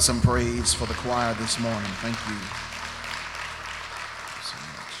Some praise for the choir this morning. Thank you so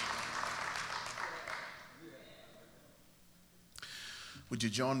much. Would you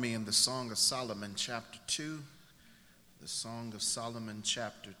join me in the Song of Solomon, chapter 2? The Song of Solomon,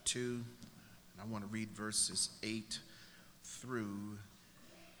 chapter 2. I want to read verses 8 through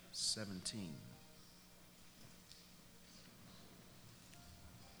 17.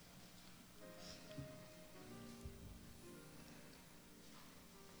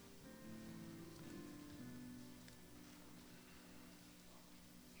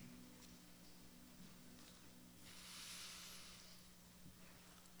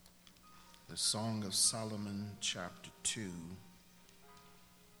 The Song of Solomon, chapter 2,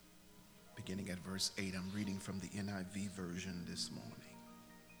 beginning at verse 8. I'm reading from the NIV version this morning.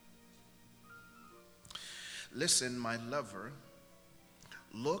 Listen, my lover,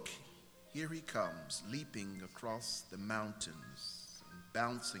 look, here he comes, leaping across the mountains and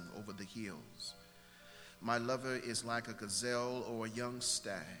bouncing over the hills. My lover is like a gazelle or a young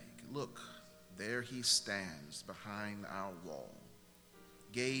stag. Look, there he stands behind our wall,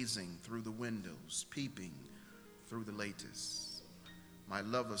 gazing through the windows, peeping through the lattice. My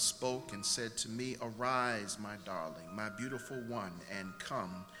lover spoke and said to me, arise, my darling, my beautiful one, and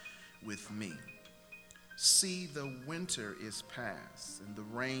come with me. See, the winter is past, and the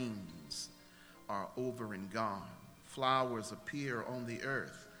rains are over and gone. Flowers appear on the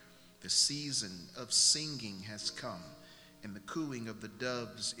earth. The season of singing has come, and the cooing of the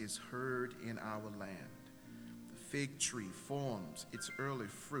doves is heard in our land. Fig tree forms its early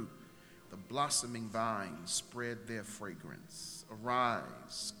fruit. The blossoming vines spread their fragrance.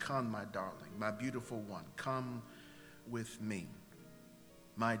 Arise, come, my darling, my beautiful one, come with me.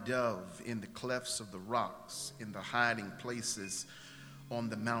 My dove, in the clefts of the rocks, in the hiding places on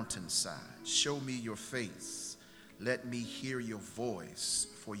the mountainside, show me your face. Let me hear your voice,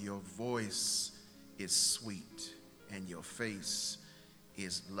 for your voice is sweet and your face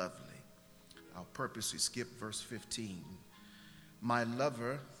is lovely. I'll purposely skip verse 15. My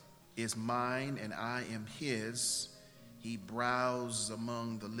lover is mine and I am his. He browses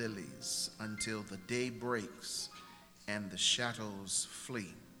among the lilies until the day breaks and the shadows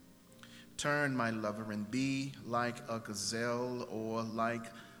flee. Turn, my lover, and be like a gazelle or like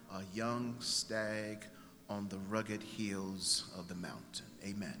a young stag on the rugged hills of the mountain.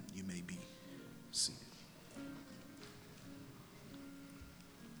 Amen. You may be seated.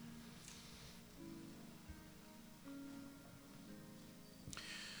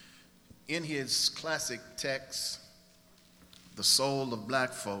 In his classic text, The Soul of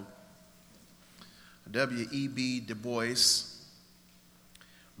Black Folk, W.E.B. Du Bois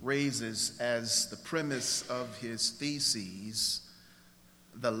raises as the premise of his theses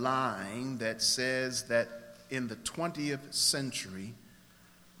the line that says that in the 20th century,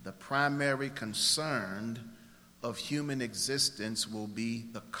 the primary concern of human existence will be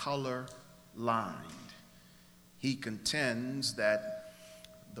the color line. He contends that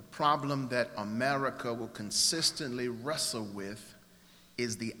the problem that America will consistently wrestle with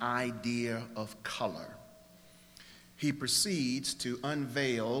is the idea of color. He proceeds to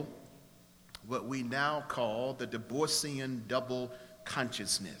unveil what we now call the Du Boisian double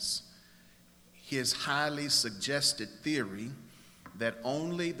consciousness, his highly suggested theory that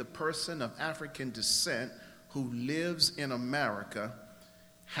only the person of African descent who lives in America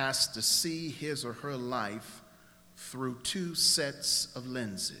has to see his or her life through two sets of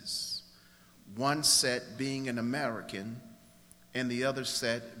lenses, one set being an American and the other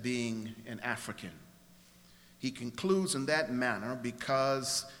set being an African. He concludes in that manner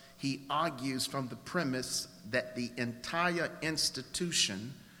because he argues from the premise that the entire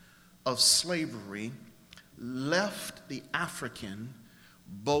institution of slavery left the African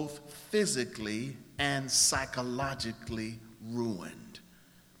both physically and psychologically ruined.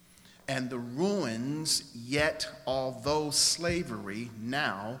 And the ruins, yet, although slavery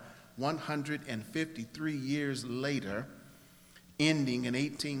now, 153 years later, ending in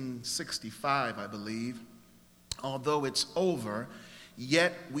 1865, I believe, although it's over,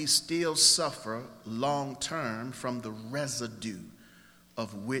 yet we still suffer long-term from the residue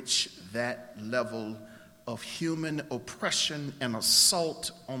of which that level of human oppression and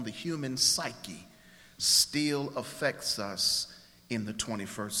assault on the human psyche still affects us in the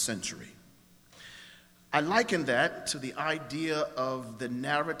 21st century. I liken that to the idea of the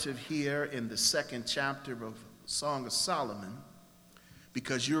narrative here in the second chapter of Song of Solomon,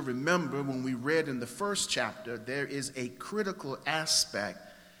 because you'll remember when we read in the first chapter, there is a critical aspect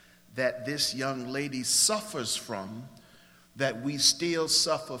that this young lady suffers from that we still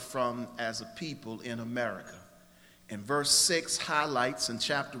suffer from as a people in America. And verse 6 highlights in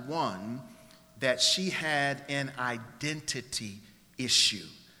chapter 1 that she had an identity issue,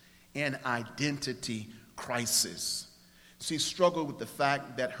 an identity crisis. She struggled with the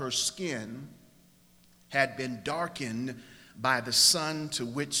fact that her skin had been darkened by the sun to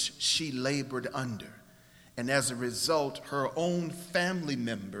which she labored under. And as a result, her own family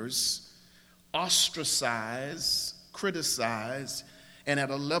members ostracized, criticized, and at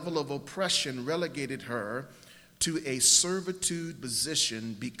a level of oppression relegated her to a servitude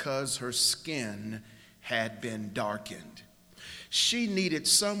position because her skin had been darkened. She needed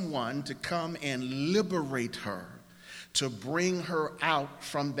someone to come and liberate her, to bring her out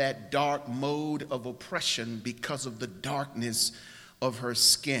from that dark mode of oppression because of the darkness of her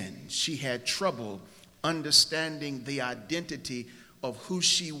skin. She had trouble understanding the identity of who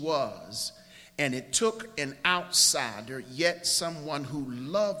she was, and it took an outsider, yet someone who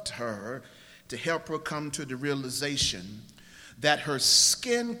loved her, to help her come to the realization that her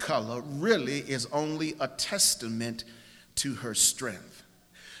skin color really is only a testament to her strength.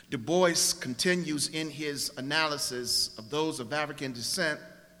 Du Bois continues in his analysis of those of African descent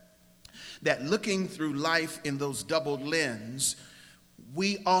that looking through life in those double lens,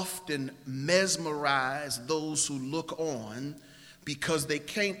 we often mesmerize those who look on because they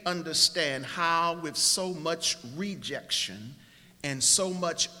can't understand how, with so much rejection and so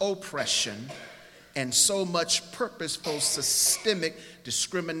much oppression and so much purposeful systemic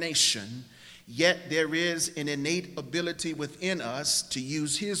discrimination, yet there is an innate ability within us to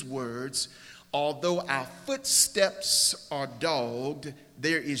use his words. Although our footsteps are dogged,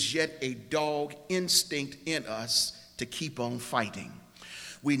 there is yet a dog instinct in us to keep on fighting.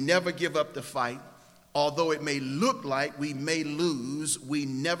 We never give up the fight. Although it may look like we may lose, we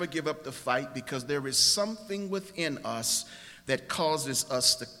never give up the fight because there is something within us that causes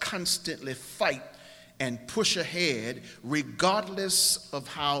us to constantly fight and push ahead regardless of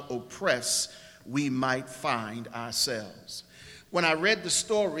how oppressed we might find ourselves. When I read the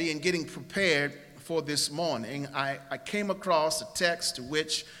story and getting prepared for this morning, I came across a text to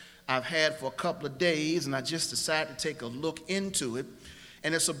which I've had for a couple of days, and I just decided to take a look into it.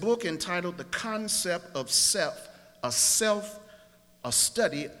 And it's a book entitled The Concept of Self, a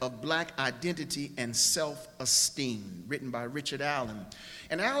study of black identity and self-esteem, written by Richard Allen.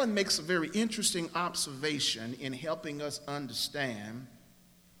 And Allen makes a very interesting observation in helping us understand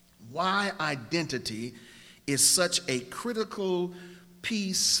why identity is such a critical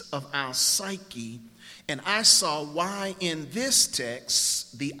piece of our psyche. And I saw why in this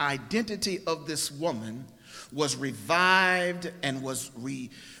text the identity of this woman was revived and was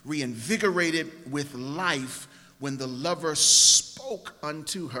reinvigorated with life when the lover spoke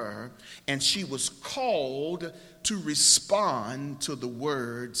unto her, and she was called to respond to the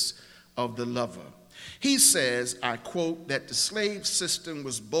words of the lover. He says, I quote, that the slave system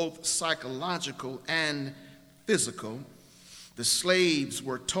was both psychological and physical. The slaves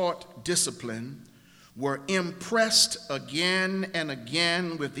were taught discipline, were impressed again and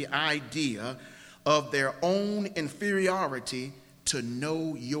again with the idea of their own inferiority to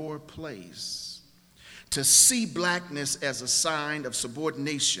know your place, to see blackness as a sign of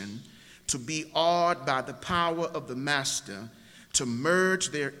subordination, to be awed by the power of the master, to merge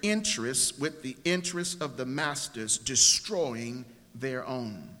their interests with the interests of the masters, destroying their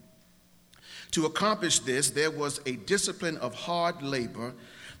own. To accomplish this, there was a discipline of hard labor,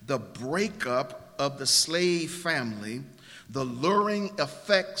 the breakup of the slave family, the luring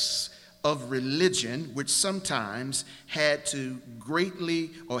effects of religion, which sometimes had to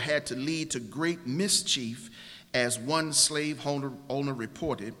lead to great mischief, as one slave owner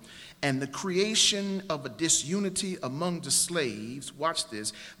reported, and the creation of a disunity among the slaves, watch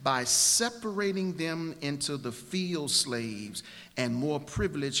this, by separating them into the field slaves and more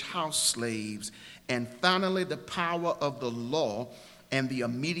privileged house slaves, and finally the power of the law and the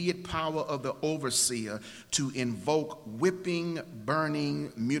immediate power of the overseer to invoke whipping,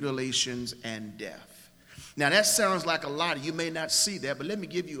 burning, mutilations, and death. Now that sounds like a lot. You may not see that, but let me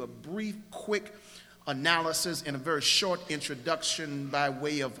give you a brief, quick analysis and a very short introduction by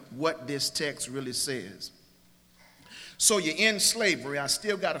way of what this text really says. So you're in slavery. I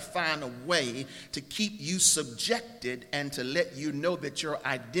still got to find a way to keep you subjected and to let you know that your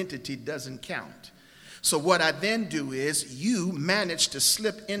identity doesn't count. So what I then do is you manage to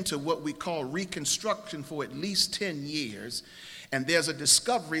slip into what we call reconstruction for at least 10 years. And there's a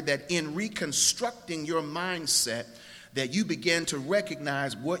discovery that in reconstructing your mindset, that you began to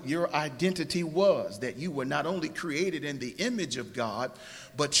recognize what your identity was, that you were not only created in the image of God,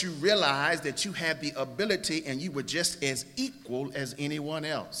 but you realized that you had the ability and you were just as equal as anyone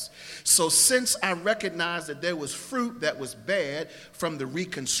else. So since I recognized that there was fruit that was bad from the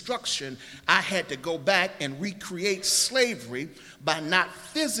Reconstruction, I had to go back and recreate slavery by not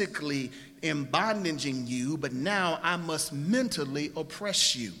physically embondaging you, but now I must mentally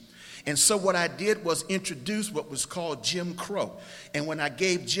oppress you. And so what I did was introduce what was called Jim Crow. And when I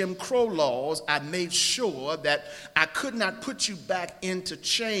gave Jim Crow laws, I made sure that I could not put you back into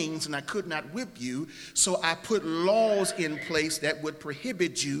chains and I could not whip you. So I put laws in place that would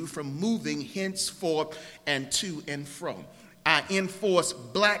prohibit you from moving henceforth and to and fro. I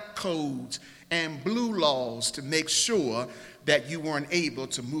enforced black codes and blue laws to make sure that you weren't able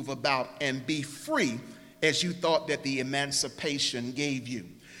to move about and be free as you thought that the emancipation gave you.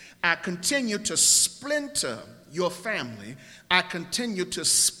 I continue to splinter your family. I continue to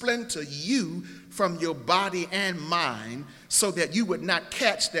splinter you from your body and mind so that you would not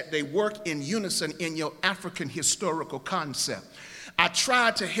catch that they work in unison in your African historical concept. I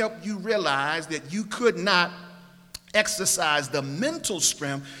tried to help you realize that you could not exercise the mental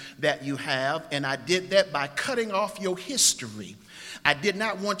strength that you have, and I did that by cutting off your history. I did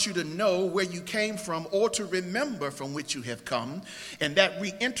not want you to know where you came from or to remember from which you have come. And that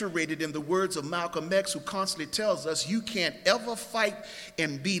reiterated in the words of Malcolm X, who constantly tells us you can't ever fight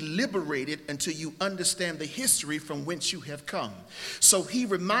and be liberated until you understand the history from whence you have come. So he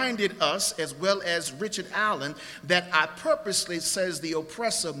reminded us, as well as Richard Allen, that I purposely, says the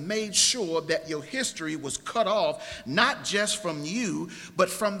oppressor, made sure that your history was cut off, not just from you, but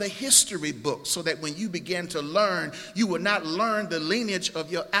from the history book, so that when you began to learn, you would not learn the lineage of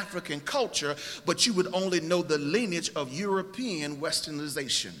your African culture, but you would only know the lineage of European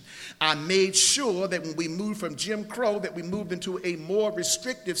westernization. I made sure that when we moved from Jim Crow, that we moved into a more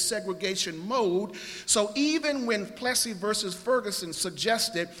restrictive segregation mode. So even when Plessy versus Ferguson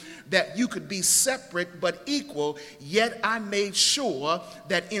suggested that you could be separate but equal, yet I made sure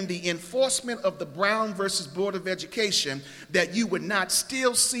that in the enforcement of the Brown versus Board of Education, that you would not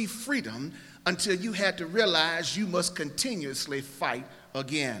still see freedom until you had to realize you must continuously fight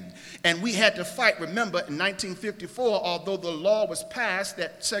again. And we had to fight. Remember, in 1954, although the law was passed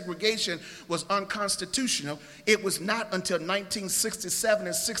that segregation was unconstitutional, it was not until 1967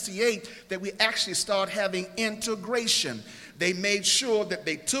 and 68 that we actually started having integration. They made sure that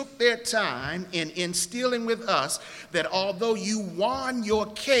they took their time in instilling with us that although you won your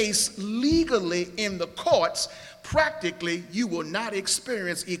case legally in the courts, practically, you will not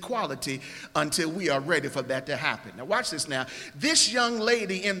experience equality until we are ready for that to happen. Now watch this now. This young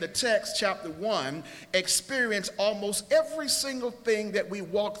lady in the text, chapter 1, experienced almost every single thing that we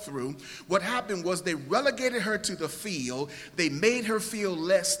walked through. What happened was they relegated her to the field. They made her feel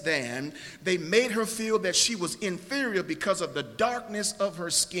less than. They made her feel that she was inferior because of the darkness of her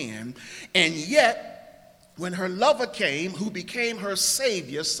skin. And yet, when her lover came, who became her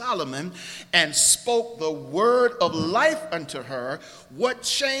savior, Solomon, and spoke the word of life unto her, what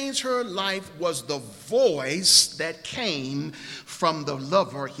changed her life was the voice that came from the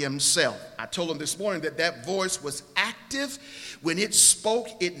lover himself. I told him this morning that that voice was active. When it spoke,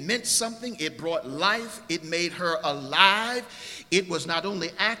 it meant something. It brought life. It made her alive. It was not only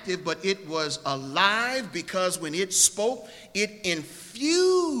active, but it was alive because when it spoke, it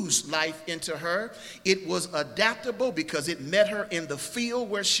infused life into her. It was adaptable because it met her in the field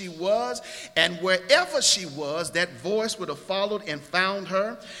where she was, and wherever she was, that voice would have followed and found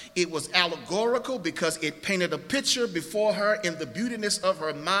her. It was allegorical because it painted a picture before her in the beautiness of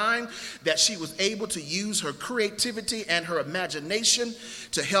her mind that she was able to use her creativity and her imagination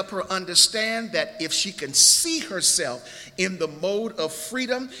to help her understand that if she can see herself in the mode of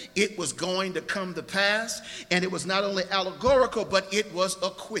freedom, it was going to come to pass. And it was not only allegorical, but it was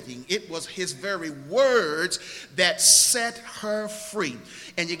acquitting. It was his very words that set her free.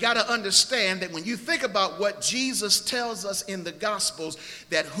 And you got to understand that when you think about what Jesus tells us in the Gospels,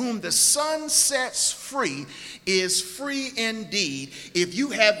 that whom the Son sets free is free indeed. If you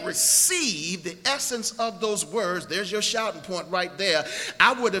have received the essence of those words, there's your shouting point right there.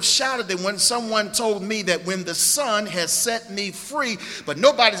 I would have shouted them when someone told me that when the Son has set me free, but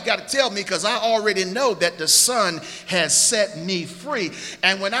nobody's got to tell me because I already know that the Son has set me free.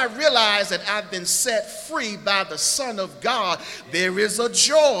 And when I realize that I've been set free by the Son of God, there is a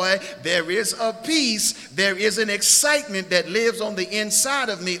joy, there is a peace, there is an excitement that lives on the inside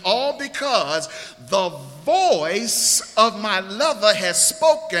of me, all because the voice of my lover has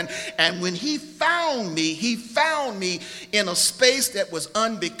spoken. And when he found me in a space that was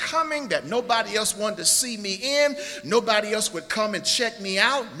unbecoming, that nobody else wanted to see me in. Nobody else would come and check me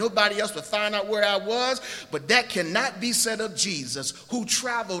out. Nobody else would find out where I was. But that cannot be said of Jesus, who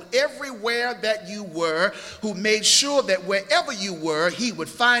traveled everywhere that you were, who made sure that wherever you were, he would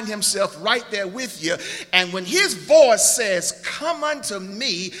find himself right there with you. And when his voice says, come unto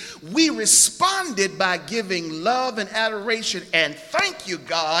me, we responded by giving love and adoration. And thank you,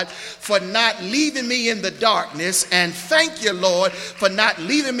 God, for not leaving me in the darkness. And thank you, Lord, for not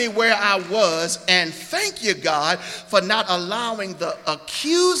leaving me where I was. And thank you, God, for not allowing the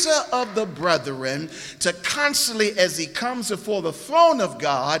accuser of the brethren to constantly, as he comes before the throne of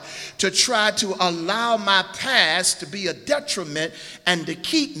God, to try to allow my past to be a detriment and to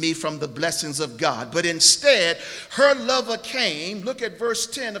keep me from the blessings of God. But instead, her lover came, look at verse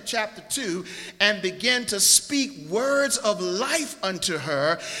 10 of chapter 2, and began to speak words of life unto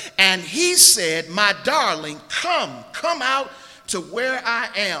her. And he said, my darling, come out to where I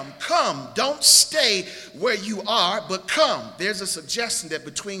am. Come, don't stay where you are, but come. There's a suggestion that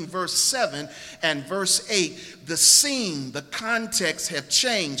between verse 7 and verse 8, the scene, the context have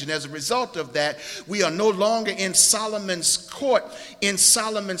changed. And as a result of that, we are no longer in Solomon's court, in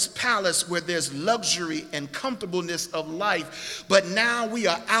Solomon's palace, where there's luxury and comfortableness of life. But now we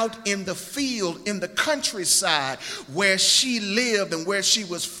are out in the field, in the countryside, where she lived and where she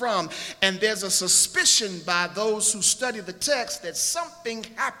was from. And there's a suspicion by those who study the text that something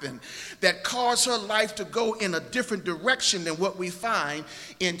happened that caused her life to go in a different direction than what we find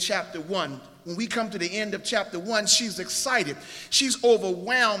in chapter 1. When we come to the end of chapter 1, she's excited. She's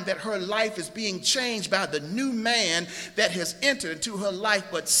overwhelmed that her life is being changed by the new man that has entered into her life.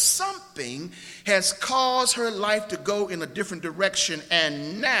 But something has caused her life to go in a different direction.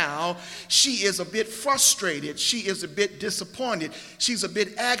 And now she is a bit frustrated. She is a bit disappointed. She's a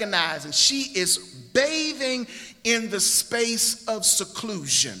bit agonized. And she is bathing in the space of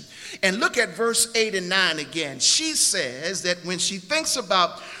seclusion. And look at verse 8 and 9 again. She says that when she thinks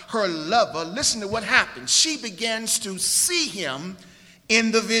about her lover, listen to what happens. She begins to see him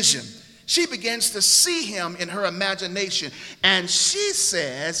in the vision. She begins to see him in her imagination. And she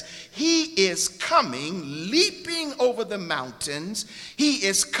says, he is coming, leaping over the mountains. He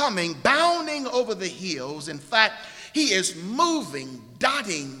is coming, bounding over the hills. In fact, he is moving,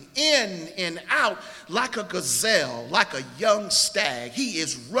 dotting in and out like a gazelle, like a young stag. He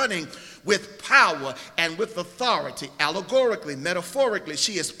is running with power and with authority. Allegorically, metaphorically,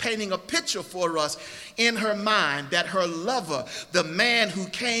 she is painting a picture for us in her mind that her lover, the man who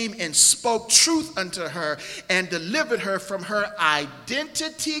came and spoke truth unto her and delivered her from her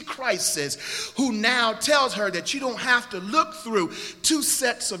identity crisis, who now tells her that you don't have to look through two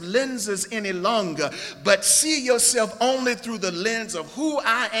sets of lenses any longer, but see yourself only through the lens of who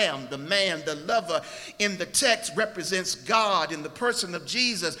I am. The man, the lover in the text represents God in the person of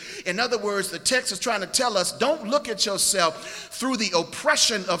Jesus. In other words, the text is trying to tell us, don't look at yourself through the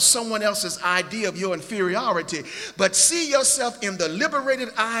oppression of someone else's idea of your inferiority, but see yourself in the liberated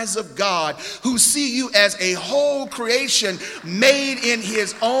eyes of God, who see you as a whole creation made in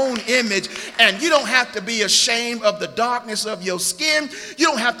his own image. And you don't have to be ashamed of the darkness of your skin. You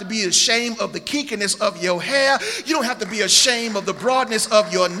don't have to be ashamed of the kinkiness of your hair. You don't have to be ashamed of the broadness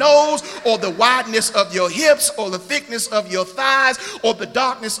of your nose, or the wideness of your hips, or the thickness of your thighs, or the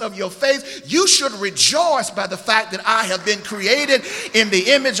darkness of your face. You should rejoice by the fact that I have been created in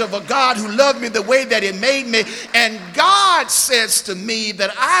the image of a God who loved me the way that he made me. And God says to me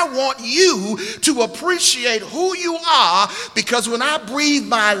that I want you to appreciate who you are, because when I breathe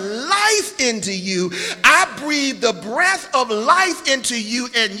my life into you, I breathe the breath of life into you,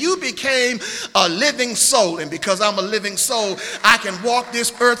 and you became a living soul. And because I'm a living soul, I can walk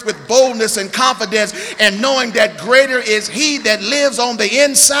this earth with boldness and confidence, and knowing that greater is he that lives on the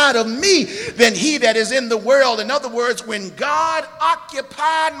inside of me than he that is in the world. In other words, when God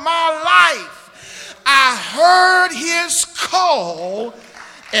occupied my life, I heard his call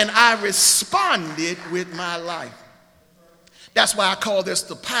and I responded with my life. That's why I call this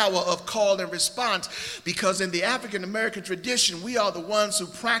the power of call and response, because in the African American tradition, we are the ones who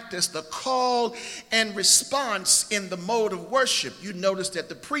practice the call and response in the mode of worship. You notice that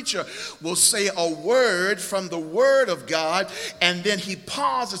the preacher will say a word from the word of God, and then he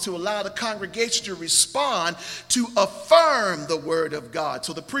pauses to allow the congregation to respond to affirm the word of God.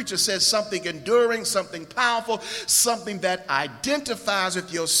 So the preacher says something enduring, something powerful, something that identifies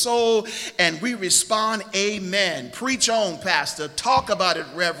with your soul, and we respond, amen. Preach on, Pastor. Pastor. Talk about it,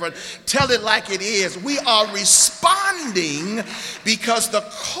 Reverend. Tell it like it is. We are responding because the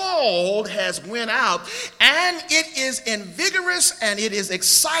call has went out, and it is invigorous and it is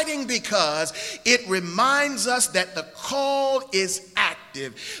exciting because it reminds us that the call is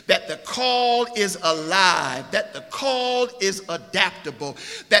active, that the call is alive, that the call is adaptable,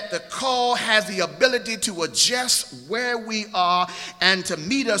 that the call has the ability to adjust where we are and to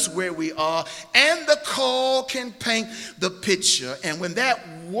meet us where we are, and the call can paint the picture. And when that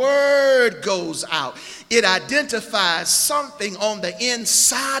word goes out, it identifies something on the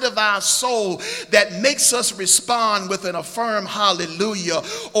inside of our soul that makes us respond with an affirm hallelujah,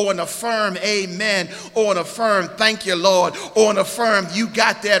 or an affirm amen, or an affirm thank you, Lord, or an affirm you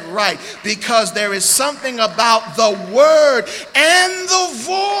got that right, because there is something about the word and the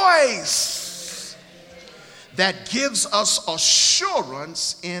voice that gives us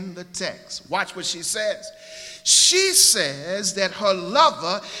assurance in the text. Watch what she says. She says that her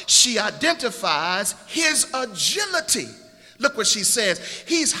lover, she identifies his agility. Look what she says.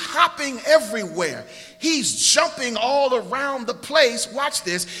 He's hopping everywhere. He's jumping all around the place. Watch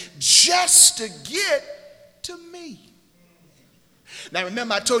this. Just to get to me. Now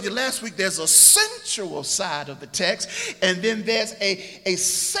remember, I told you last week there's a sensual side of the text, and then there's a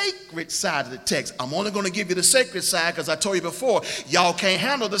sacred side of the text. I'm only going to give you the sacred side because I told you before, y'all can't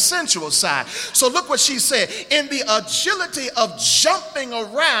handle the sensual side. So look what she said. In the agility of jumping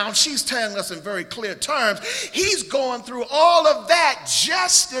around, she's telling us in very clear terms, he's going through all of that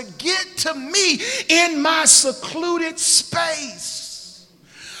just to get to me in my secluded space.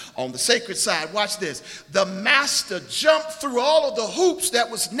 On the sacred side, watch this. The master jumped through all of the hoops that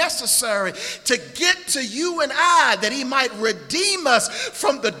was necessary to get to you and I, that he might redeem us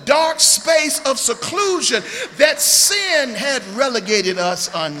from the dark space of seclusion that sin had relegated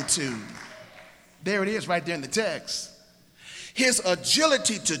us unto. There it is right there in the text. His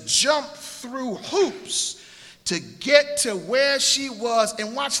agility to jump through hoops to get to where she was.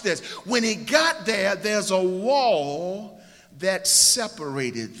 And watch this. When he got there, there's a wall that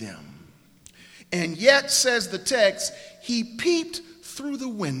separated them. And yet, says the text, he peeped through the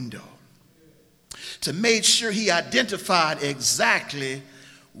window to make sure he identified exactly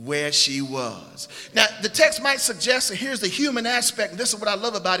where she was. Now, the text might suggest, and here's the human aspect, and this is what I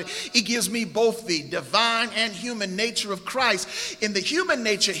love about it. It gives me both the divine and human nature of Christ. In the human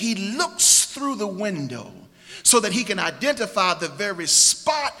nature, he looks through the window so that he can identify the very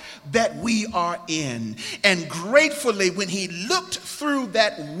spot that we are in. And gratefully, when he looked through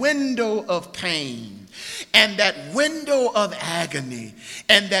that window of pain and that window of agony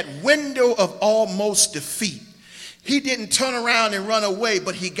and that window of almost defeat, he didn't turn around and run away,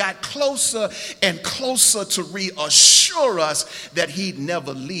 but he got closer and closer to reassure us that he'd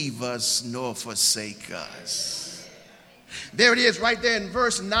never leave us nor forsake us. There it is right there in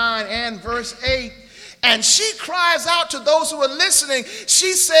verse 9 and verse 8. And she cries out to those who are listening.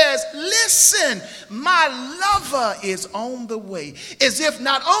 She says, listen, my lover is on the way. As if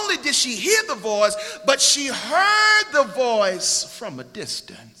not only did she hear the voice, but she heard the voice from a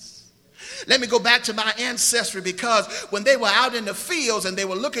distance. Let me go back to my ancestry, because when they were out in the fields and they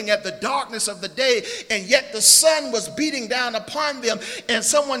were looking at the darkness of the day, and yet the sun was beating down upon them, and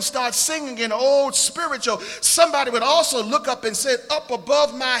someone starts singing an old spiritual, somebody would also look up and say, up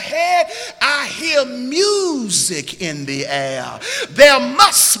above my head, I hear music in the air. There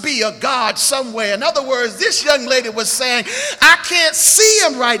must be a God somewhere. In other words, this young lady was saying, I can't see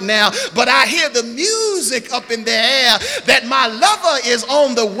him right now, but I hear the music up in the air that my lover is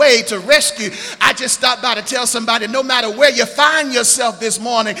on the way to rescue. I just stopped by to tell somebody, no matter where you find yourself this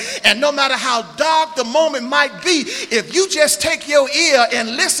morning, and no matter how dark the moment might be, if you just take your ear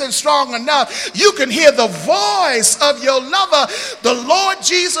and listen strong enough, you can hear the voice of your lover, the Lord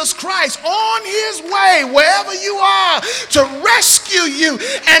Jesus Christ, on his way wherever you are to rescue you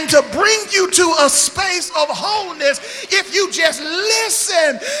and to bring you to a space of wholeness. If you just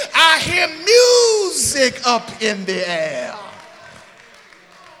listen, I hear music up in the air.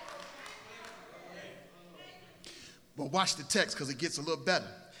 But watch the text, because it gets a little better.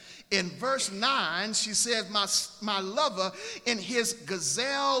 In verse 9, she says, my lover in his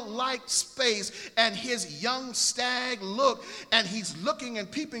gazelle-like space and his young stag look, and he's looking and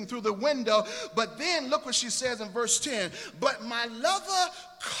peeping through the window. But then look what she says in verse 10. But my lover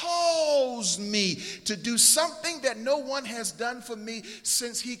calls me to do something that no one has done for me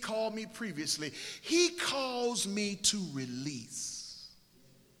since he called me previously. He calls me to release.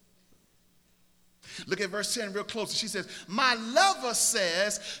 Look at verse 10 real close. She says, my lover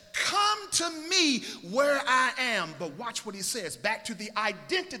says, come to me where I am. But watch what he says. Back to the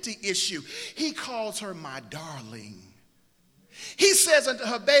identity issue. He calls her my darling, He says unto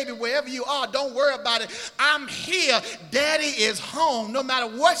her, baby, wherever you are, don't worry about it. I'm here. Daddy is home. No matter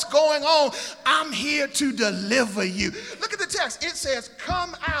what's going on, I'm here to deliver you. Look at the text. It says,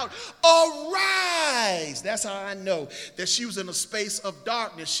 come out, arise. That's how I know that she was in a space of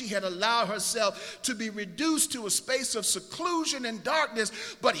darkness. She had allowed herself to be reduced to a space of seclusion and darkness.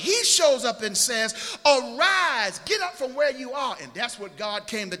 But he shows up and says, arise, get up from where you are. And that's what God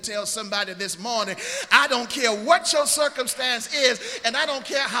came to tell somebody this morning. I don't care what your circumstance is, and I don't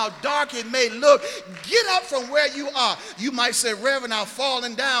care how dark it may look. Get up from where you are. You might say, Reverend, I've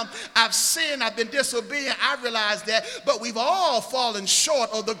fallen down. I've sinned. I've been disobedient. I realize that. But we've all fallen short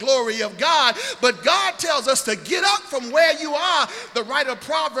of the glory of God. But God tells us to get up from where you are. The writer of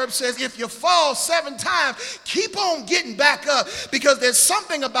Proverbs says, if you fall 7 times, keep on getting back up, because there's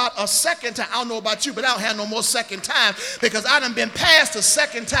something about a second time. I don't know about you, but I don't have no more second time, because I done been past the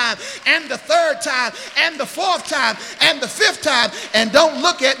second time and the third time and the fourth time and the fifth time. And don't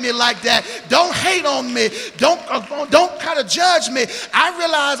look at me like that. Don't hate on me. Don't kind of judge me. I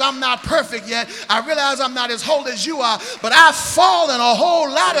realize I'm not perfect yet. I realize I'm not as holy as you are, but I've fallen a whole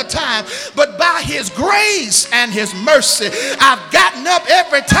lot of time. But by his grace and his mercy, I've gotten up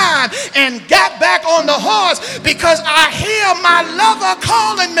every time and got back on the horse, because I hear my lover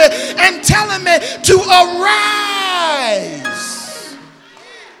calling me and telling me to arise.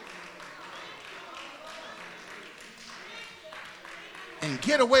 And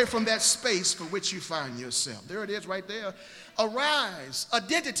get away from that space for which you find yourself. There it is right there. Arise.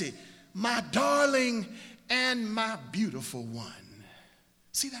 Identity. My darling and my beautiful one.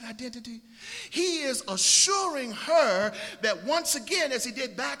 See that identity? He is assuring her that once again, as he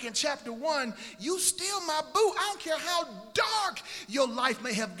did back in chapter 1, you still my boo. I don't care how dark your life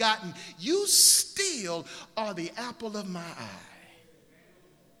may have gotten. You still are the apple of my eye.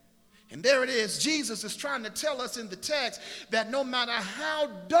 And there it is. Jesus is trying to tell us in the text that no matter how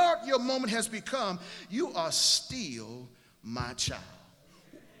dark your moment has become, you are still my child.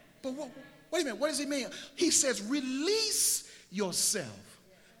 But wait a minute. What does he mean? He says, release yourself.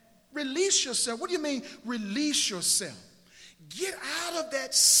 Release yourself. What do you mean, release yourself? Get out of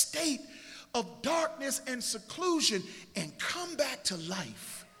that state of darkness and seclusion and come back to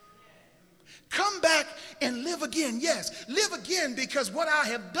life. Come back and live again. Yes, live again, because what I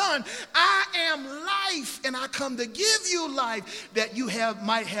have done, I am life, and I come to give you life that you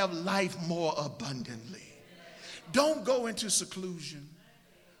might have life more abundantly. Don't go into seclusion.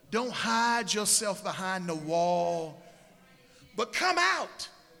 Don't hide yourself behind the wall, but come out.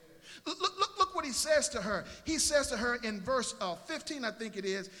 Look what he says to her. He says to her in verse 15, I think it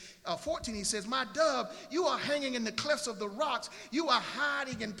is, 14, he says, my dove, you are hanging in the clefts of the rocks. You are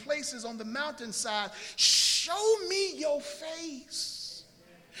hiding in places on the mountainside. Show me your face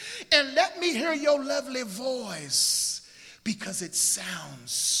and let me hear your lovely voice, because it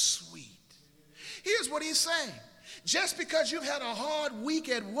sounds sweet. Here's what he's saying. Just because you've had a hard week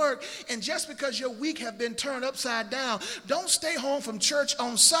at work, and just because your week have been turned upside down, don't stay home from church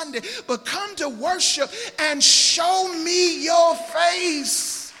on Sunday, but come to worship and show me your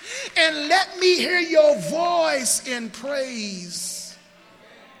face and let me hear your voice in praise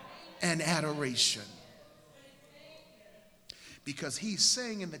and adoration. Because he's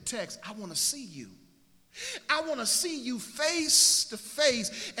saying in the text, I want to see you. I want to see you face to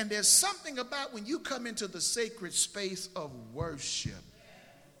face. And there's something about when you come into the sacred space of worship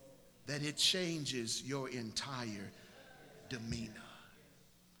that it changes your entire demeanor.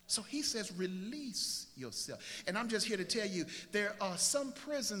 So he says, release yourself. And I'm just here to tell you, there are some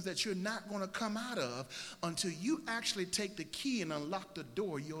prisons that you're not going to come out of until you actually take the key and unlock the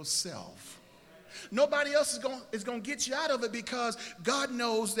door yourself. Nobody else is going to get you out of it, because God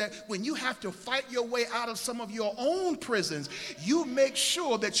knows that when you have to fight your way out of some of your own prisons, you make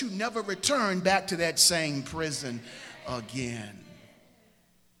sure that you never return back to that same prison again.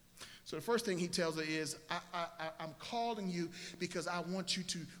 So the first thing he tells her is, I'm calling you because I want you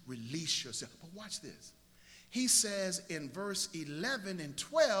to release yourself. But watch this. He says in verse 11 and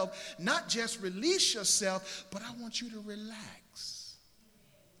 12, not just release yourself, but I want you to relax.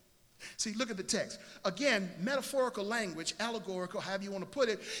 See, look at the text. Again, metaphorical language, allegorical, however you want to put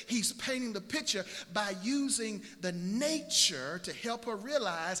it. He's painting the picture by using the nature to help her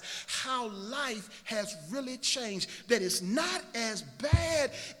realize how life has really changed. That it's not as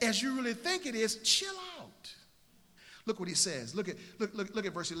bad as you really think it is. Chill out. Look what he says. Look at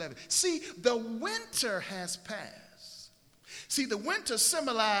verse 11. See, the winter has passed. See, the winter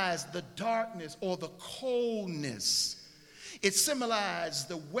symbolized the darkness or the coldness. It symbolized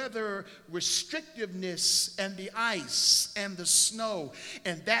the weather restrictiveness and the ice and the snow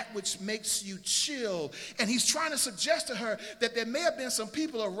and that which makes you chill. And he's trying to suggest to her that there may have been some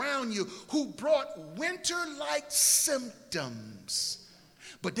people around you who brought winter-like symptoms,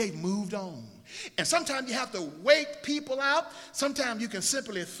 but they moved on. And sometimes you have to wait people out. Sometimes you can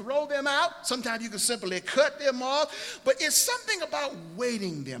simply throw them out. Sometimes you can simply cut them off. But it's something about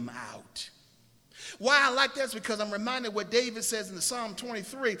waiting them out. Why I like that is because I'm reminded what David says in the Psalm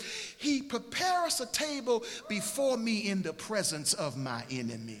 23. He prepares a table before me in the presence of my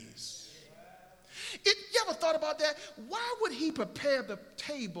enemies. You ever thought about that? Why would he prepare the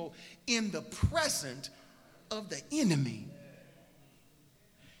table in the presence of the enemy?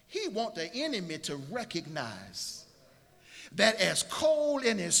 He wants the enemy to recognize that as cold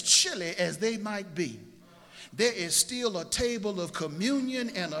and as chilly as they might be, there is still a table of communion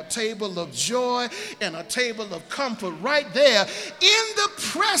and a table of joy and a table of comfort right there in the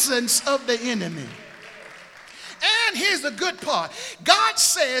presence of the enemy. And here's the good part. God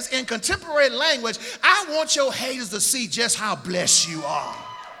says in contemporary language, I want your haters to see just how blessed you are.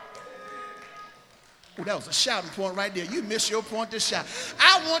 Oh, that was a shouting point right there. You missed your point to shout.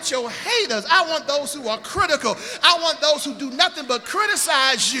 I want your haters. I want those who are critical. I want those who do nothing but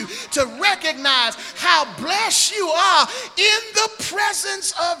criticize you to recognize how blessed you are in the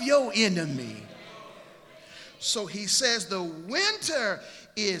presence of your enemy. So he says the winter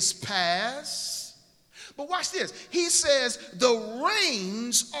is past. But watch this. He says the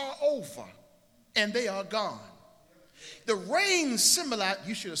rains are over and they are gone. The rain symbolize,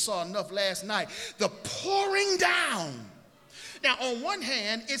 you should have saw enough last night, the pouring down. Now, on one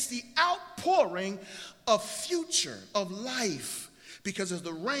hand, it's the outpouring of future, of life. Because as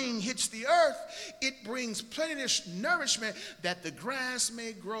the rain hits the earth, it brings plenty of nourishment that the grass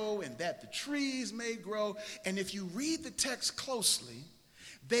may grow and that the trees may grow. And if you read the text closely,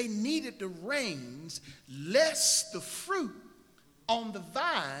 they needed the rains, lest the fruit on the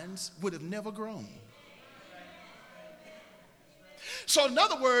vines would have never grown. So in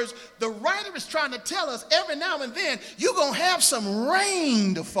other words, the writer is trying to tell us every now and then you're going to have some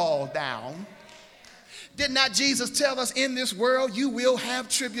rain to fall down. Did not Jesus tell us in this world you will have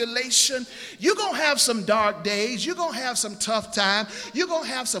tribulation? You're going to have some dark days. You're going to have some tough times. You're going to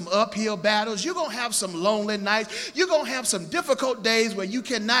have some uphill battles. You're going to have some lonely nights. You're going to have some difficult days where you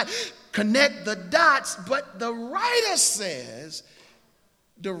cannot connect the dots. But the writer says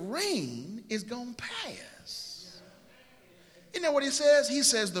the rain is going to pass. You know what he says? He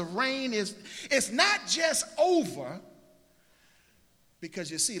says the rain it's not just over.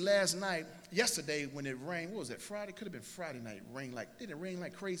 Because you see, yesterday when it rained, what was it, Friday? Could have been Friday night. Didn't it rain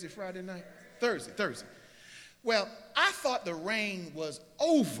like crazy Friday night? Thursday. Well, I thought the rain was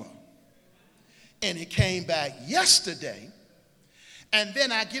over. And it came back yesterday. And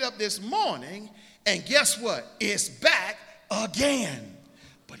then I get up this morning, and guess what? It's back again.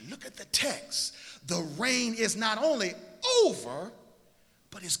 But look at the text. The rain is not only over,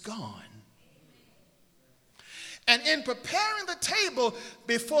 but it's gone. And in preparing the table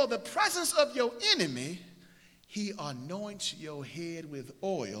before the presence of your enemy, he anoints your head with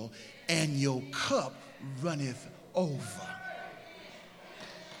oil, and your cup runneth over.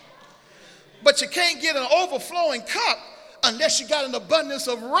 But you can't get an overflowing cup unless you got an abundance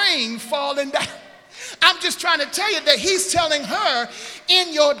of rain falling down. I'm just trying to tell you that he's telling her,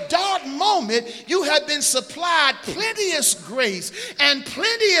 in your dark moment, you have been supplied plenteous grace and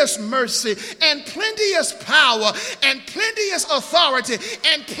plenteous mercy and plenteous power and plenteous authority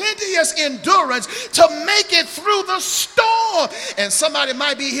and plenteous endurance to make it through the storm. And somebody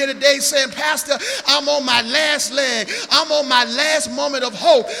might be here today saying, Pastor, I'm on my last leg. I'm on my last moment of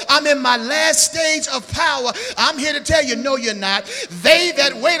hope. I'm in my last stage of power. I'm here to tell you, no, you're not. They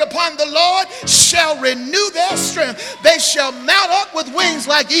that wait upon the Lord shall renew their strength. They shall mount up with wings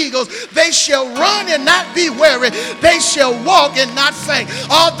like eagles. They shall run and not be weary. They shall walk and not faint.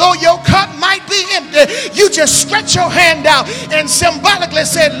 Although your cup might be empty, you just stretch your hand out and symbolically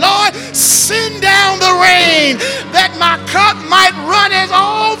say, Lord, send down the rain that my cup might run it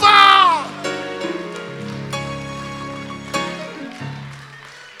over.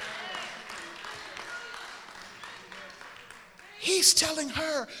 He's telling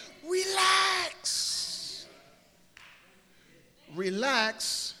her, relax.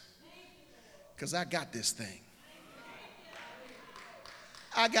 Relax, because I got this thing.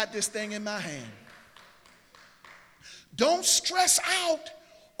 I got this thing in my hand. Don't stress out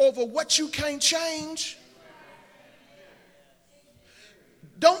over what you can't change.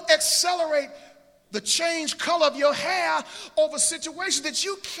 Don't accelerate the change color of your hair over situations that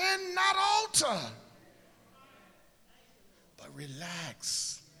you cannot alter.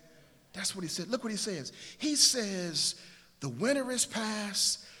 relax. That's what he said. Look what he says. He says, the winter is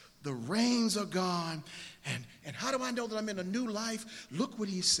past, the rains are gone. And how do I know that I'm in a new life? Look what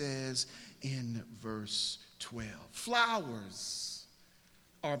he says in verse 12. Flowers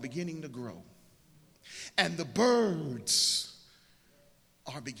are beginning to grow, and the birds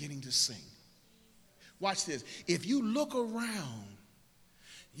are beginning to sing. Watch this. If you look around,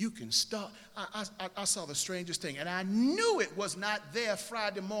 you can start. I saw the strangest thing, and I knew it was not there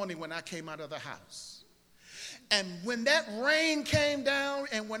Friday morning when I came out of the house. And when that rain came down,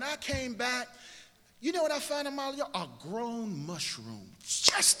 and when I came back, you know what I found in my yard? A grown mushroom.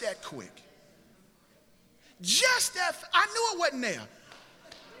 Just that quick. Just that. I knew it wasn't there.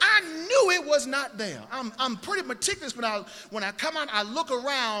 I knew it was not there. I'm pretty meticulous when I come out. I look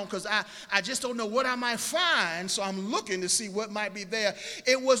around because I just don't know what I might find. So I'm looking to see what might be there.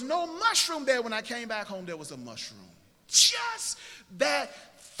 It was no mushroom there. When I came back home, there was a mushroom. Just that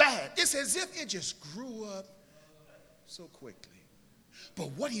fast. It's as if it just grew up so quickly.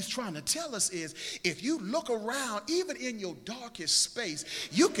 But what he's trying to tell us is, if you look around, even in your darkest space,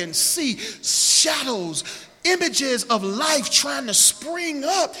 you can see shadows, images of life trying to spring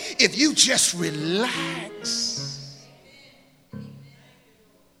up if you just relax.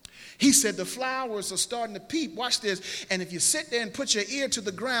 He said the flowers are starting to peep. Watch this. And if you sit there and put your ear to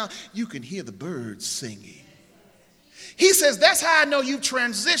the ground, you can hear the birds singing. He says, that's how I know you've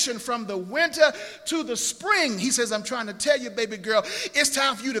transitioned from the winter to the spring. He says, I'm trying to tell you, baby girl, it's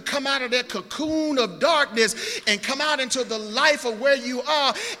time for you to come out of that cocoon of darkness and come out into the life of where you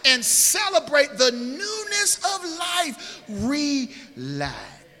are and celebrate the newness of life. Relax.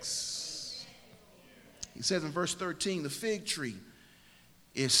 He says in verse 13, the fig tree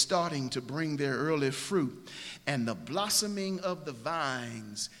is starting to bring their early fruit, and the blossoming of the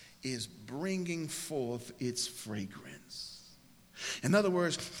vines is bringing forth its fragrance. In other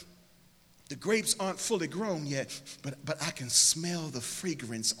words, the grapes aren't fully grown yet, but I can smell the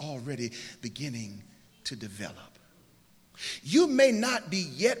fragrance already beginning to develop. You may not be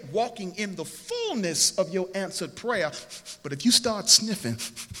yet walking in the fullness of your answered prayer, but if you start sniffing,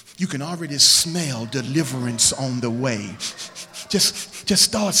 you can already smell deliverance on the way. Just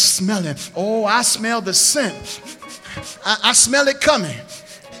start smelling. Oh, I smell the scent. I smell it coming.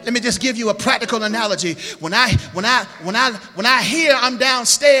 Let me just give you a practical analogy. When I hear I'm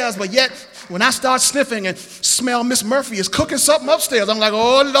downstairs, but yet when I start sniffing and smell Miss Murphy is cooking something upstairs, I'm like,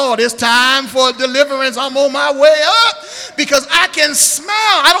 oh Lord, it's time for deliverance. I'm on my way up, because I can smell.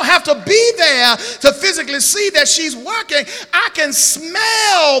 I don't have to be there to physically see that she's working. I can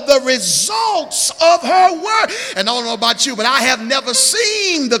smell the results of her work. And I don't know about you, but I have never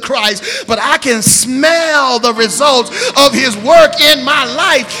seen the Christ, but I can smell the results of his work in my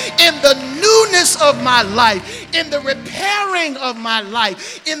life, in the newness of my life, in the repairing of my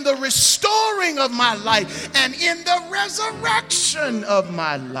life, in the restoring of my life, and in the resurrection of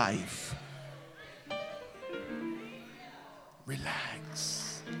my life.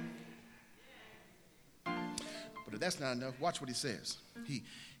 Relax. But if that's not enough, watch what he says.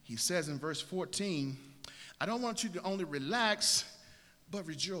 He says in verse 14, I don't want you to only relax, but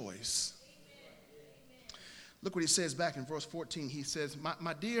rejoice. Look what he says back in verse 14. He says,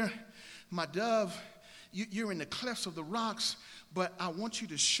 my dear, my dove, you're in the clefts of the rocks, but I want you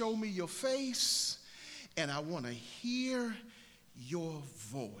to show me your face, and I want to hear your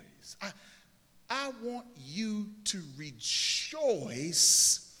voice. I want you to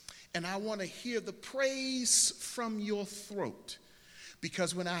rejoice, and I want to hear the praise from your throat.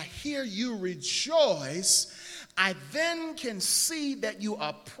 Because when I hear you rejoice, I then can see that you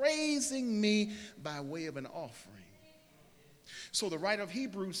are praising me by way of an offering. So the writer of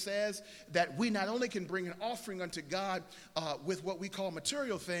Hebrews says that we not only can bring an offering unto God with what we call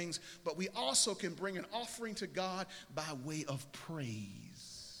material things, but we also can bring an offering to God by way of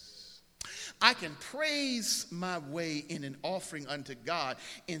praise. I can praise my way in an offering unto God,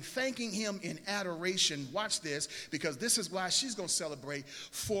 in thanking him in adoration. Watch this, because this is why she's going to celebrate,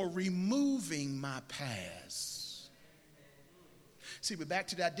 for removing my past. See, we're back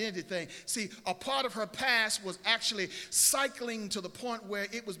to the identity thing. See, a part of her past was actually cycling to the point where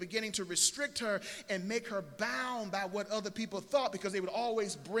it was beginning to restrict her and make her bound by what other people thought, because they would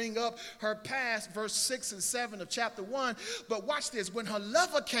always bring up her past, verse 6 and 7 of chapter 1. But watch this. When her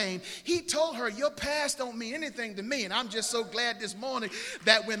lover came, he told her, your past don't mean anything to me. And I'm just so glad this morning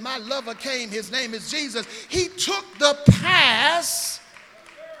that when my lover came, his name is Jesus, he took the past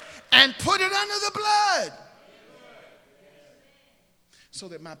and put it under the blood, so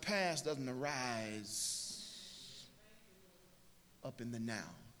that my past doesn't arise up in the now.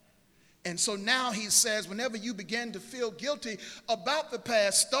 And so now he says, whenever you begin to feel guilty about the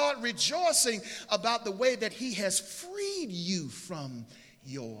past, start rejoicing about the way that he has freed you from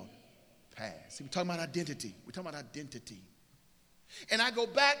your past. See, we're talking about identity. We're talking about identity. And I go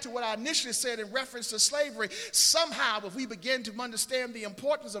back to what I initially said in reference to slavery. Somehow, if we begin to understand the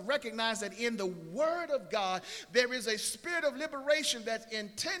importance of recognizing that in the Word of God, there is a spirit of liberation that's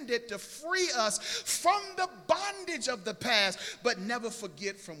intended to free us from the bondage of the past, but never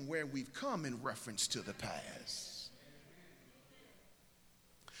forget from where we've come in reference to the past.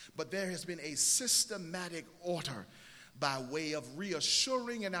 But there has been a systematic order by way of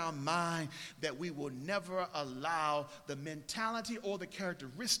reassuring in our mind that we will never allow the mentality or the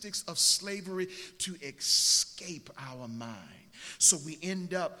characteristics of slavery to escape our mind. So we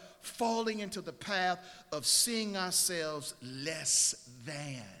end up falling into the path of seeing ourselves less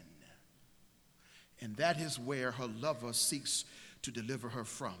than. And that is where her lover seeks to deliver her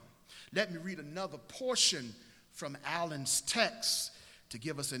from. Let me read another portion from Allen's text to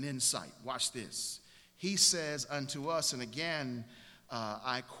give us an insight. Watch this. He says unto us, and again,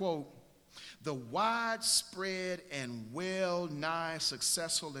 I quote, "The widespread and well-nigh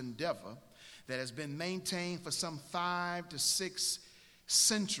successful endeavor that has been maintained for some 5 to 6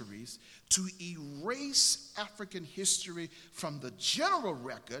 centuries to erase African history from the general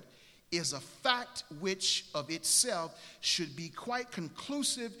record is a fact which of itself should be quite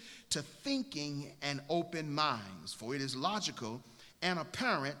conclusive to thinking and open minds, for it is logical and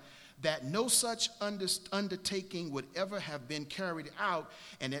apparent that no such undertaking would ever have been carried out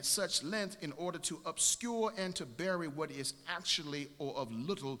and at such length in order to obscure and to bury what is actually or of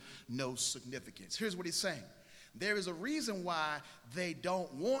little no significance." Here's what he's saying. There is a reason why they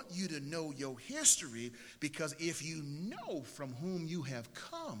don't want you to know your history, because if you know from whom you have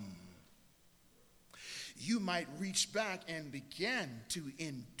come, you might reach back and begin to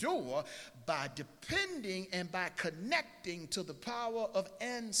endure by depending and by connecting to the power of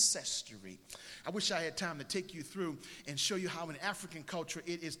ancestry. I wish I had time to take you through and show you how in African culture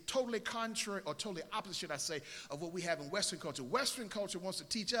it is totally contrary, or totally opposite, should I say, of what we have in Western culture. Western culture wants to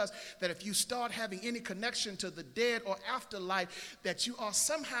teach us that if you start having any connection to the dead or afterlife, that you are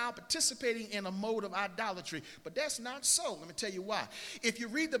somehow participating in a mode of idolatry. But that's not so. Let me tell you why. If you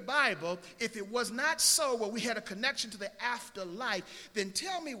read the Bible, if it was not so where we had a connection to the afterlife, then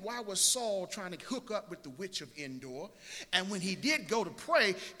tell me, why was Saul trying to hook up with the witch of Endor? And when he did go to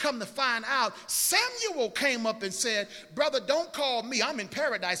pray, come to find out, Samuel came up and said, "Brother, don't call me. I'm in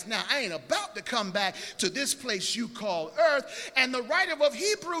paradise now. I ain't about to come back to this place you call earth." And the writer of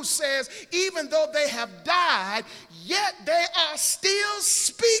Hebrews says, even though they have died, yet they are still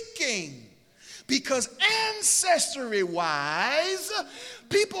speaking. Because ancestry-wise,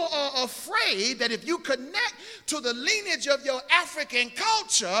 people are afraid that if you connect to the lineage of your African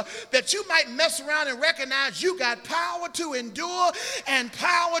culture, that you might mess around and recognize you got power to endure and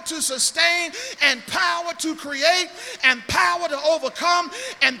power to sustain and power to create and power to overcome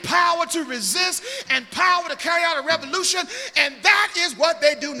and power to resist and power to carry out a revolution. And that is what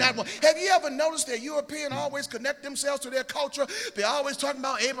they do not want. Have you ever noticed that Europeans always connect themselves to their culture? They're always talking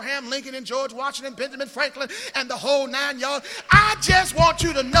about Abraham Lincoln and George Washington, Benjamin Franklin, and the whole 9 yards. I just want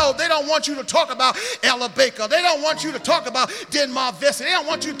you to know they don't want you to talk about Ella Baker. They don't want you to talk about Denmark Vesey. They don't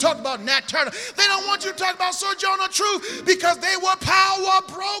want you to talk about Nat Turner. They don't want you to talk about Sojourner Truth, because they were power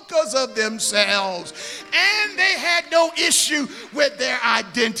brokers of themselves. And they had no issue with their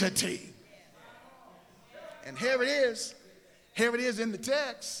identity. And here it is. Here it is in the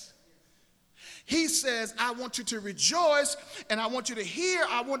text. He says, I want you to rejoice, and I want you to hear.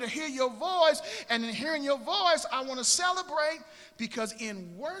 I want to hear your voice, and in hearing your voice, I want to celebrate, because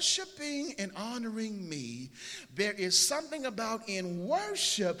in worshiping and honoring me, there is something about in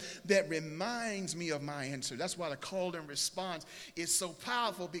worship that reminds me of my answer. That's why the call and response is so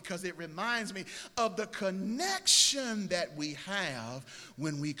powerful, because it reminds me of the connection that we have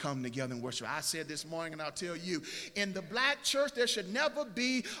when we come together and worship. I said this morning, and I'll tell you, in the black church, there should never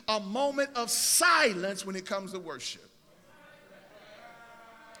be a moment of silence when it comes to worship.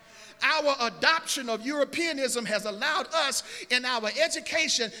 Our adoption of Europeanism has allowed us in our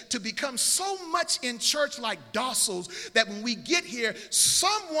education to become so much in church like docils that when we get here,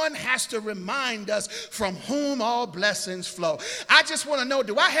 someone has to remind us from whom all blessings flow. I just want to know,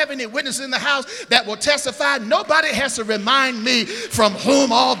 do I have any witnesses in the house that will testify? Nobody has to remind me from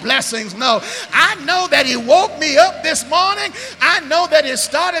whom all blessings flow. I know that he woke me up this morning. I know that it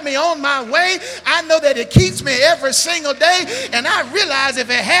started me on my way. I know that it keeps me every single day. And I realize if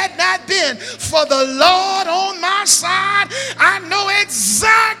it had not been for the Lord on my side, I know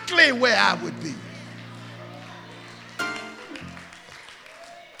exactly where I would be.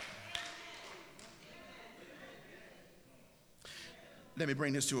 Let me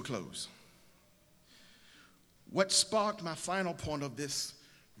bring this to a close. What sparked my final point of this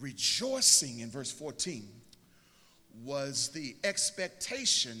rejoicing in verse 14 was the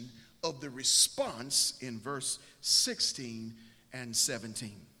expectation of the response in verse 16 and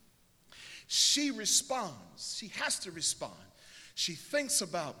 17. She responds. She has to respond. She thinks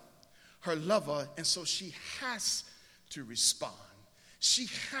about her lover, and so she has to respond. She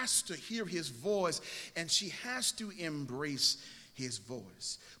has to hear his voice, and she has to embrace his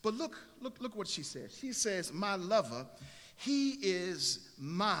voice. But look what she says. She says, my lover, he is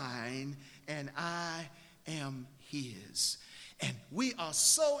mine, and I am his. And we are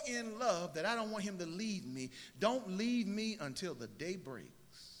so in love that I don't want him to leave me. Don't leave me until the day breaks.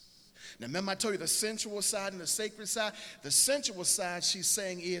 Now, remember I told you the sensual side and the sacred side? The sensual side, she's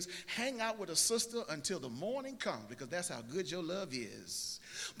saying, is hang out with a sister until the morning comes, because that's how good your love is.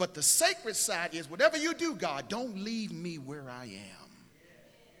 But the sacred side is whatever you do, God, don't leave me where I am.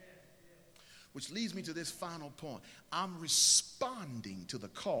 Which leads me to this final point. I'm responding to the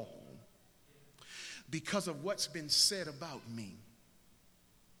call because of what's been said about me.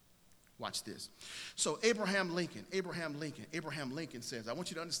 Watch this. So Abraham Lincoln says, I want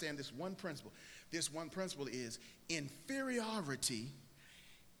you to understand this one principle. This one principle is inferiority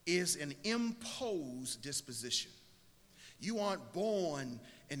is an imposed disposition. You aren't born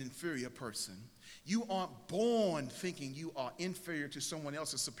an inferior person. You aren't born thinking you are inferior to someone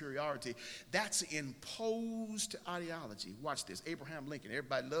else's superiority. That's imposed ideology. Watch this. Abraham Lincoln.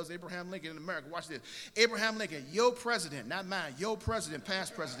 Everybody loves Abraham Lincoln in America. Watch this. Abraham Lincoln, your president, not mine, your president,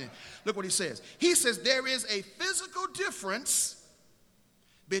 past president. Look what he says. He says there is a physical difference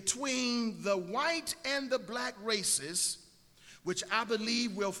between the white and the black races, which I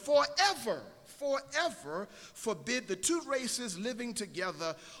believe will forever forbid the two races living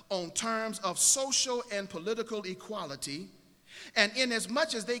together on terms of social and political equality. And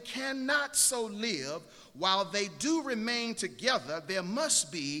inasmuch as they cannot so live, while they do remain together, there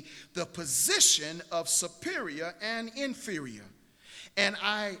must be the position of superior and inferior. And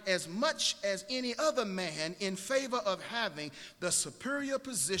I, as much as any other man, in favor of having the superior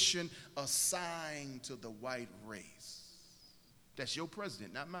position assigned to the white race. That's your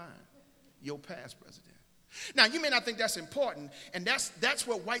president, not mine. Your past president. Now, you may not think that's important, and that's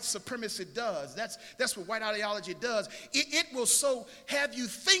what white supremacy does. That's what white ideology does. It will so have you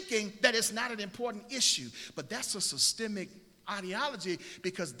thinking that it's not an important issue, but that's a systemic ideology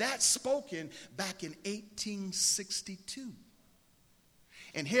because that's spoken back in 1862.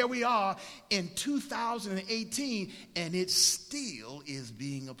 And here we are in 2018, and it still is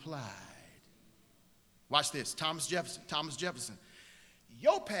being applied. Watch this. Thomas Jefferson.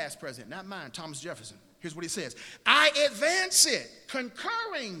 Your past president, not mine, Thomas Jefferson. Here's what he says. I advance it,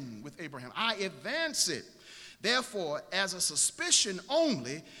 concurring with Abraham. I advance it, therefore, as a suspicion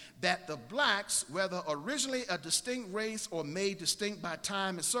only that the blacks, whether originally a distinct race or made distinct by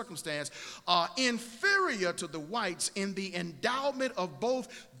time and circumstance, are inferior to the whites in the endowment of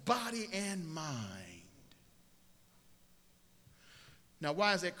both body and mind. Now,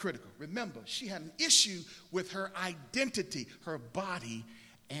 why is that critical? Remember, she had an issue with her identity, her body,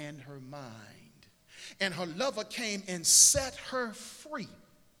 and her mind. And her lover came and set her free.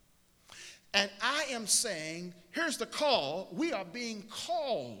 And I am saying, here's the call. We are being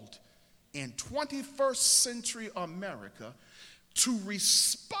called in 21st century America to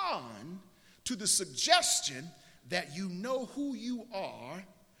respond to the suggestion that you know who you are,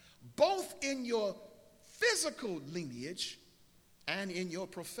 both in your physical lineage and in your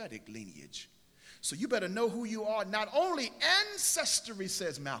prophetic lineage. So you better know who you are, not only ancestry,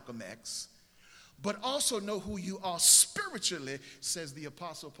 says Malcolm X, but also know who you are spiritually, says the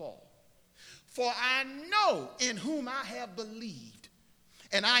Apostle Paul. For I know in whom I have believed,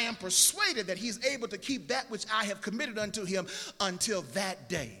 and I am persuaded that he's able to keep that which I have committed unto him until that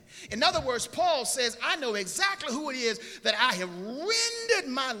day. In other words, Paul says, I know exactly who it is that I have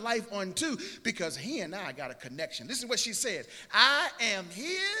rendered my life unto, because he and I got a connection. This is what she says. I am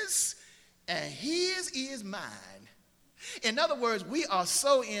his, and his is mine. In other words, we are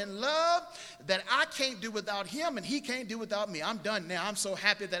so in love that I can't do without him and he can't do without me. I'm done now. I'm so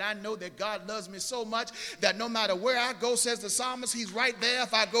happy that I know that God loves me so much that no matter where I go, says the psalmist, he's right there.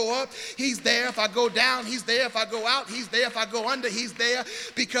 If I go up, he's there. If I go down, he's there. If I go out, he's there. If I go under, he's there,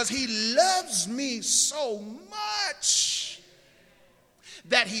 because he loves me so much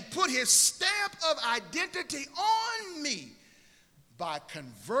that he put his stamp of identity on me by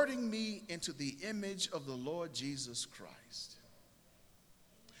converting me into the image of the Lord Jesus Christ.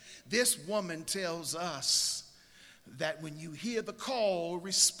 This woman tells us that when you hear the call,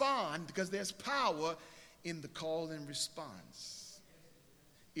 respond, because there's power in the call and response.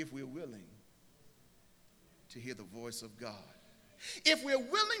 if we're willing to hear the voice of God. If we're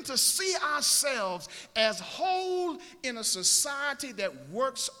willing to see ourselves as whole in a society that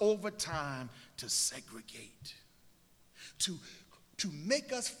works overtime to segregate, to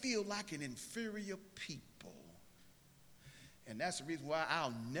make us feel like an inferior people. And that's the reason why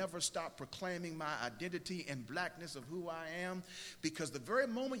I'll never stop proclaiming my identity and blackness of who I am, because the very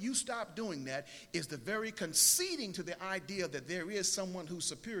moment you stop doing that is the very conceding to the idea that there is someone who's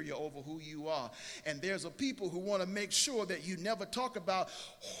superior over who you are. And there's a people who want to make sure that you never talk about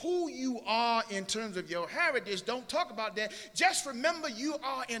who you are in terms of your heritage. Don't talk about that. Just remember you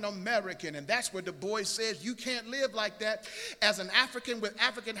are an American, and that's where Du Bois says you can't live like that. As an African with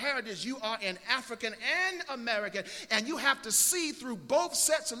African heritage, you are an African and American, and you have to see through both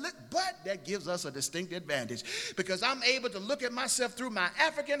sets of but that gives us a distinct advantage, because I'm able to look at myself through my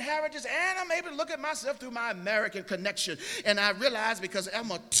African heritage, and I'm able to look at myself through my American connection. And I realize, because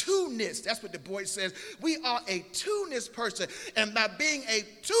I'm a two-ness, that's what Du Bois says, we are a two-ness person, and by being a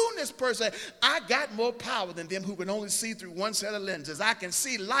two-ness person, I got more power than them who can only see through one set of lenses. I can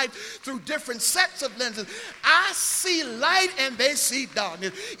see life through different sets of lenses. I see light and they see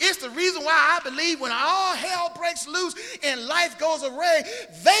darkness. It's the reason why I believe when all hell breaks loose and life goes awry,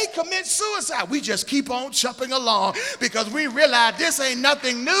 they commit suicide. We just keep on chumping along because we realize this ain't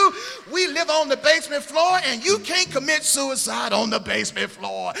nothing new. We live on the basement floor, and you can't commit suicide on the basement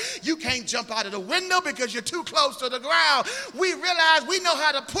floor. You can't jump out of the window because you're too close to the ground. We realize we know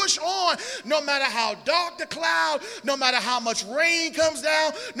how to push on no matter how dark the cloud, no matter how much rain comes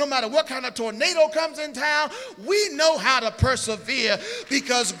down, no matter what kind of tornado comes in town. We know how to persevere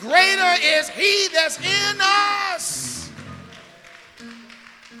because greater is he that's in us.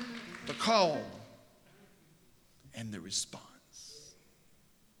 The call and the response.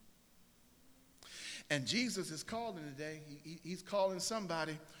 And Jesus is calling today. He's calling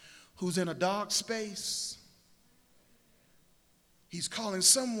somebody who's in a dark space. He's calling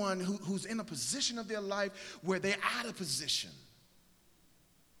someone who's in a position of their life where they're out of position.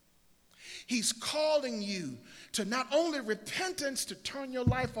 He's calling you to not only repentance, to turn your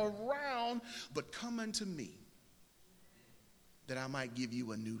life around, but come unto me, that I might give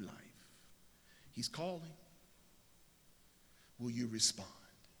you a new life. He's calling. Will you respond?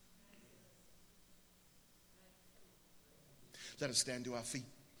 Let us stand to our feet.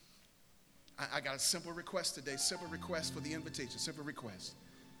 I got a simple request today, simple request for the invitation, simple request.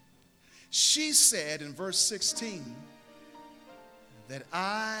 She said in verse 16 that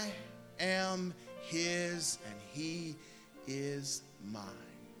I am his and he is mine.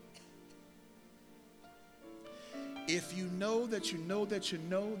 If you know that you know that you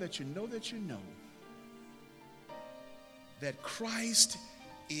know that you know that you know that Christ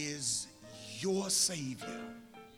is your Savior,